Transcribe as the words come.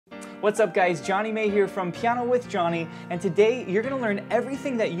What's up guys, Jonny May here from Piano with Jonny, and today you're going to learn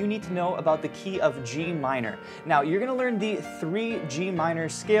everything that you need to know about the key of G minor. Now you're going to learn the 3 G minor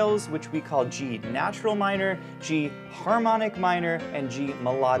scales, which we call G natural minor, G harmonic minor, and G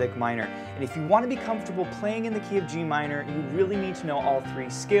melodic minor. And if you want to be comfortable playing in the key of G minor, you really need to know all 3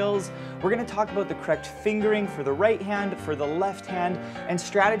 scales. We're going to talk about the correct fingering for the right hand, for the left hand, and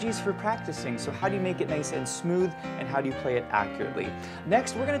strategies for practicing. So how do you make it nice and smooth, and how do you play it accurately?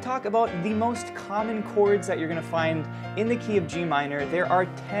 Next, we're going to talk about the most common chords that you're going to find in the key of G minor. There are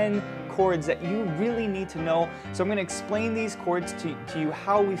 10 chords that you really need to know. So I'm going to explain these chords to you,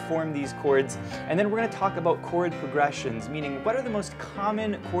 how we form these chords, and then we're going to talk about chord progressions, meaning what are the most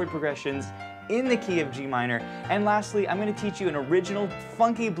common chord progressions in the key of G minor. And lastly, I'm going to teach you an original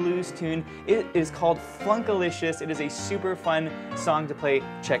funky blues tune. It is called Funkalicious. It is a super fun song to play.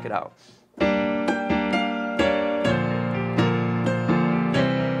 Check it out.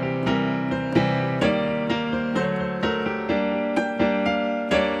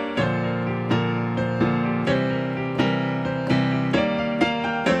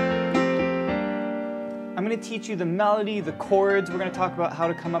 I'm going to teach you the melody, the chords. We're going to talk about how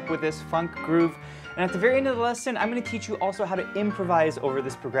to come up with this funk groove. And at the very end of the lesson, I'm going to teach you also how to improvise over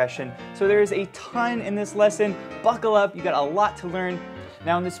this progression. So there is a ton in this lesson. Buckle up, you got a lot to learn.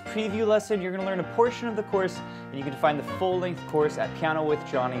 Now in this preview lesson, you're going to learn a portion of the course, and you can find the full-length course at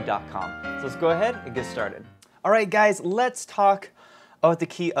pianowithjonny.com. So let's go ahead and get started. All right guys, let's talk about the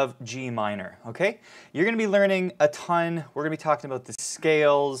key of G minor, okay? You're going to be learning a ton. We're going to be talking about the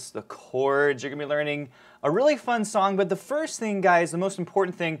scales, the chords. You're going to be learning a really fun song, but the first thing, guys, the most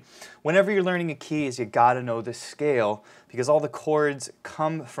important thing whenever you're learning a key is you got to know the scale, because all the chords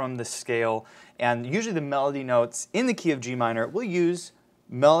come from the scale, and usually the melody notes in the key of G minor will use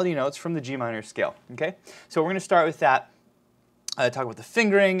melody notes from the G minor scale, okay? So we're going to start with that. Talk about the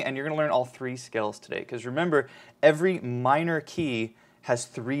fingering, and you're going to learn all 3 scales today, because remember, every minor key has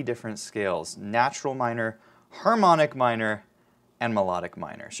 3 different scales: natural minor, harmonic minor, and melodic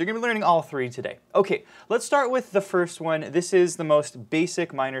minor. So you're going to be learning all 3 today. Okay, let's start with the first one. This is the most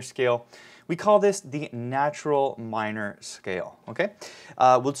basic minor scale. We call this the natural minor scale, okay?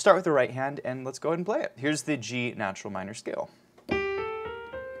 We'll start with the right hand, and let's go ahead and play it. Here's the G natural minor scale.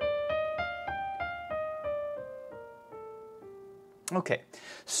 Okay,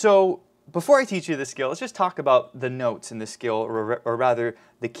 so before I teach you the scale, let's just talk about the notes in the scale, or rather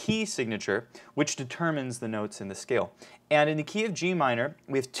the key signature, which determines the notes in the scale. And in the key of G minor,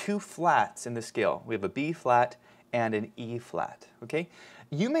 we have 2 flats in the scale. We have a B flat and an E flat, okay?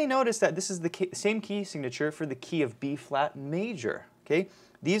 You may notice that this is the same key signature for the key of B flat major, okay?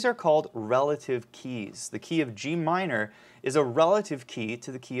 These are called relative keys. The key of G minor is a relative key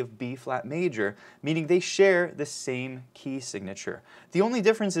to the key of B flat major, meaning they share the same key signature. The only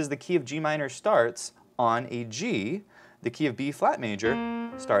difference is the key of G minor starts on a G, the key of B flat major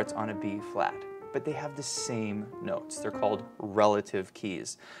starts on a B flat. But they have the same notes. They're called relative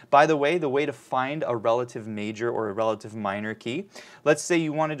keys. By the way to find a relative major or a relative minor key, let's say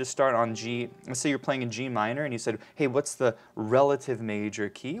you wanted to start on G, let's say you're playing in G minor and you said, hey, what's the relative major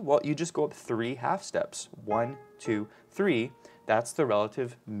key? Well, you just go up 3 half steps. 1, 2, 3. That's the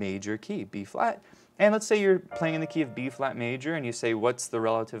relative major key, B flat. And let's say you're playing in the key of B flat major and you say, what's the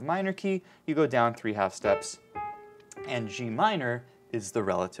relative minor key? You go down 3 half steps, and G minor is the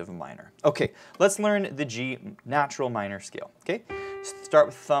relative minor. Okay, let's learn the G natural minor scale, okay? Start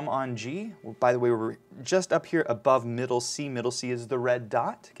with thumb on G. Well, by the way, we're just up here above middle C. Middle C is the red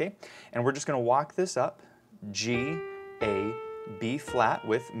dot, okay? And we're just going to walk this up. G, A, B flat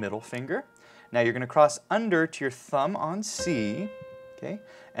with middle finger. Now you're going to cross under to your thumb on C, okay?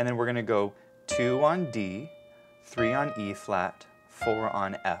 And then we're going to go 2 on D, 3 on E flat, 4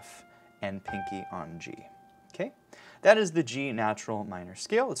 on F, and pinky on G, okay? That is the G natural minor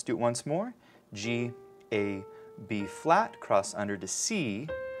scale. Let's do it once more. G, A, B flat, cross under to C,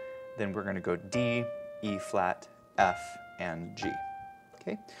 then we're going to go D, E flat, F, and G.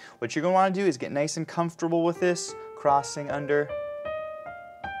 Okay? What you're going to want to do is get nice and comfortable with this, crossing under,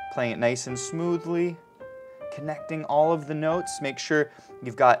 playing it nice and smoothly, connecting all of the notes. Make sure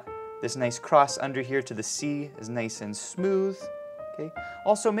you've got this nice cross under here to the C is nice and smooth. Okay.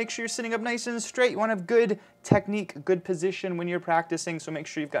 Also, make sure you're sitting up nice and straight. You want to have good technique, good position when you're practicing, so make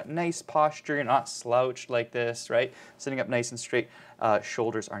sure you've got nice posture. You're not slouched like this, right? Sitting up nice and straight.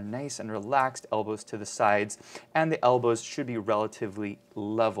 Shoulders are nice and relaxed, elbows to the sides, and the elbows should be relatively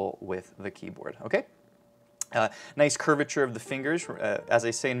level with the keyboard, okay? Nice curvature of the fingers. As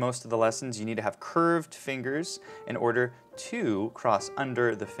I say in most of the lessons, you need to have curved fingers in order to cross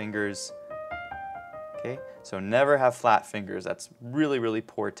under the fingers. Okay, so never have flat fingers. That's really, really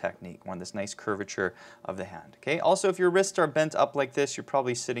poor technique. Want this nice curvature of the hand. Okay, also if your wrists are bent up like this, you're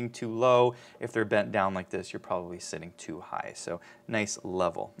probably sitting too low. If they're bent down like this, you're probably sitting too high. So nice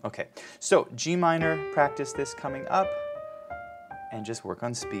level. Okay, so G minor, practice this coming up, and just work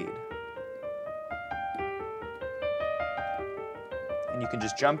on speed. And you can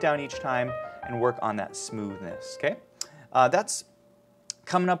just jump down each time and work on that smoothness. Okay, that's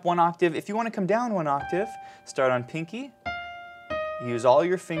coming up 1 octave. If you want to come down 1 octave, start on pinky, use all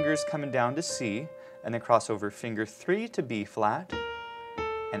your fingers coming down to C, and then cross over finger 3 to B flat,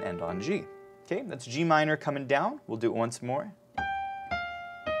 and end on G. Okay, that's G minor coming down. We'll do it once more.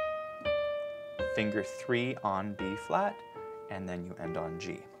 Finger 3 on B flat, and then you end on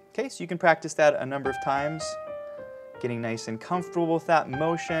G. Okay, so you can practice that a number of times, getting nice and comfortable with that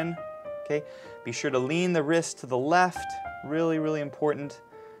motion. Okay, be sure to lean the wrist to the left. Really, really important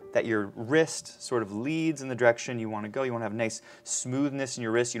that your wrist sort of leads in the direction you want to go. You want to have nice smoothness in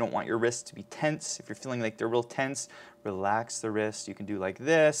your wrist. You don't want your wrists to be tense. If you're feeling like they're real tense, relax the wrist. You can do like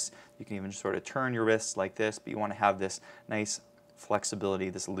this. You can even sort of turn your wrists like this, but you want to have this nice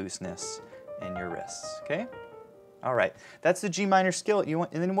flexibility, this looseness in your wrists, okay? All right, that's the G minor scale. And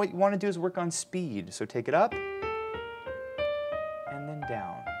then what you want to do is work on speed. So take it up, and then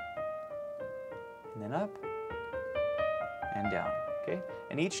down, and then up, and down, okay?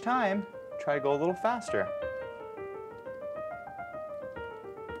 And each time, try to go a little faster.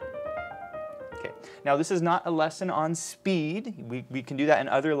 Okay, now this is not a lesson on speed. We can do that in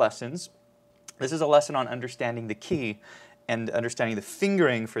other lessons. This is a lesson on understanding the key and understanding the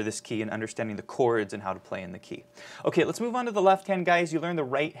fingering for this key and understanding the chords and how to play in the key. Okay, let's move on to the left hand, guys. You learned the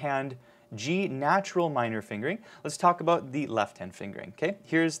right hand G natural minor fingering. Let's talk about the left hand fingering, okay?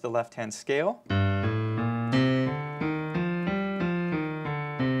 Here's the left hand scale.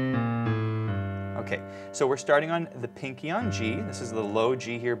 Okay, so we're starting on the pinky on G. This is the low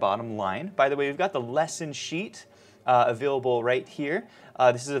G here, bottom line. By the way, we've got the lesson sheet available right here.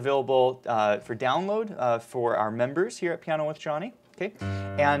 This is available for download for our members here at Piano with Jonny. Okay,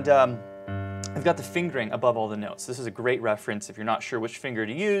 and I've got the fingering above all the notes. This is a great reference if you're not sure which finger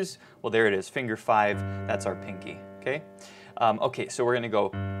to use. Well, there it is, finger 5. That's our pinky. Okay, okay, so we're going to go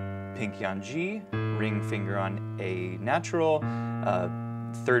pinky on G, ring finger on A natural.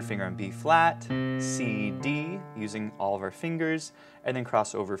 Third finger on B flat, C, D, using all of our fingers, and then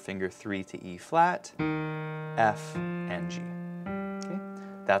cross over finger 3 to E flat, F, and G. Okay,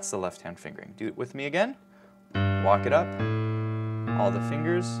 that's the left hand fingering. Do it with me again. Walk it up. All the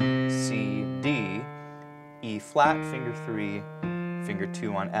fingers, C, D, E flat, finger 3, finger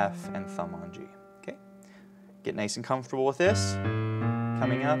 2 on F, and thumb on G. Okay, get nice and comfortable with this.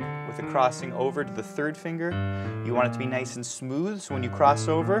 Coming up with a crossing over to the third finger. You want it to be nice and smooth, so when you cross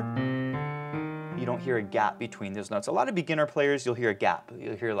over, you don't hear a gap between those notes. A lot of beginner players, you'll hear a gap.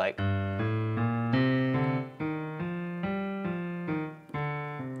 You'll hear like,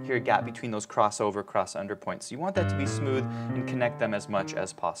 hear a gap between those crossover, cross under points. So you want that to be smooth and connect them as much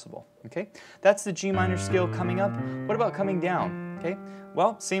as possible. Okay, that's the G minor scale coming up. What about coming down? Okay,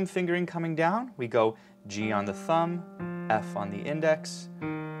 well, same fingering coming down. We go G on the thumb, F on the index,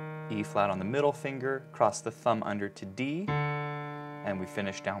 E flat on the middle finger, cross the thumb under to D, and we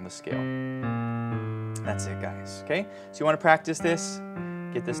finish down the scale. That's it, guys, okay? So you want to practice this,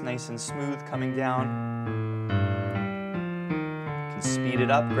 get this nice and smooth coming down. You can speed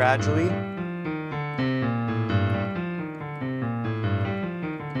it up gradually.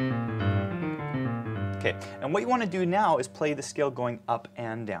 Okay, and what you want to do now is play the scale going up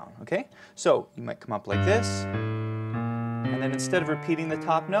and down, okay? So you might come up like this, and then instead of repeating the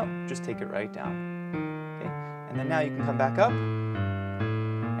top note, just take it right down, okay? And then now you can come back up,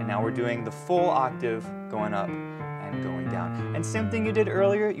 and now we're doing the full octave going up and going down. And same thing you did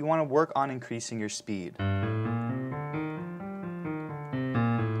earlier, you want to work on increasing your speed.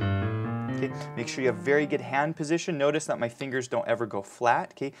 Okay, make sure you have very good hand position. Notice that my fingers don't ever go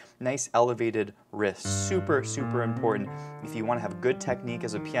flat. Okay, nice elevated wrist. Super, super important. If you want to have good technique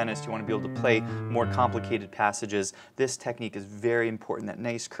as a pianist, you want to be able to play more complicated passages. This technique is very important, that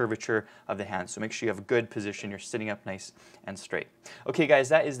nice curvature of the hand. So make sure you have a good position. You're sitting up nice and straight. Okay, guys,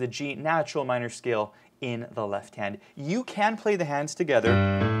 that is the G natural minor scale in the left hand. You can play the hands together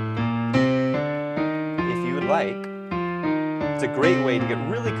if you would like. It's a great way to get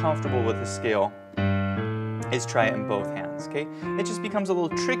really comfortable with the scale is try it in both hands, okay? It just becomes a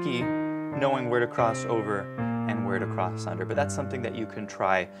little tricky knowing where to cross over and where to cross under, but that's something that you can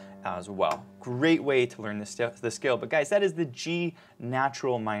try as well. Great way to learn the scale. But guys, that is the G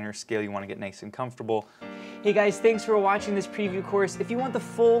natural minor scale. You want to get nice and comfortable. Hey guys, thanks for watching this preview course. If you want the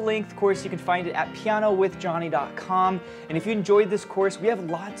full-length course, you can find it at pianowithjonny.com. And if you enjoyed this course, we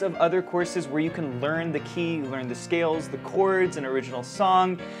have lots of other courses where you can learn the key, learn the scales, the chords, an original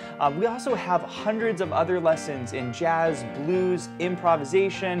song. We also have hundreds of other lessons in jazz, blues,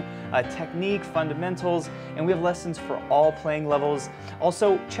 improvisation, technique, fundamentals, and we have lessons for all playing levels.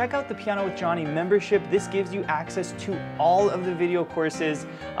 Also, check out the Piano with Jonny membership. This gives you access to all of the video courses,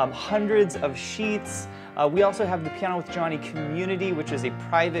 hundreds of sheets. We also have the Piano with Jonny community, which is a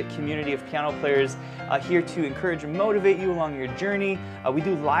private community of piano players here to encourage and motivate you along your journey. We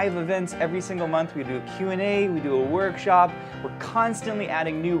do live events every single month. We do a Q&A, we do a workshop. We're constantly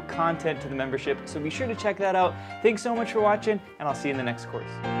adding new content to the membership, so be sure to check that out. Thanks so much for watching, and I'll see you in the next course.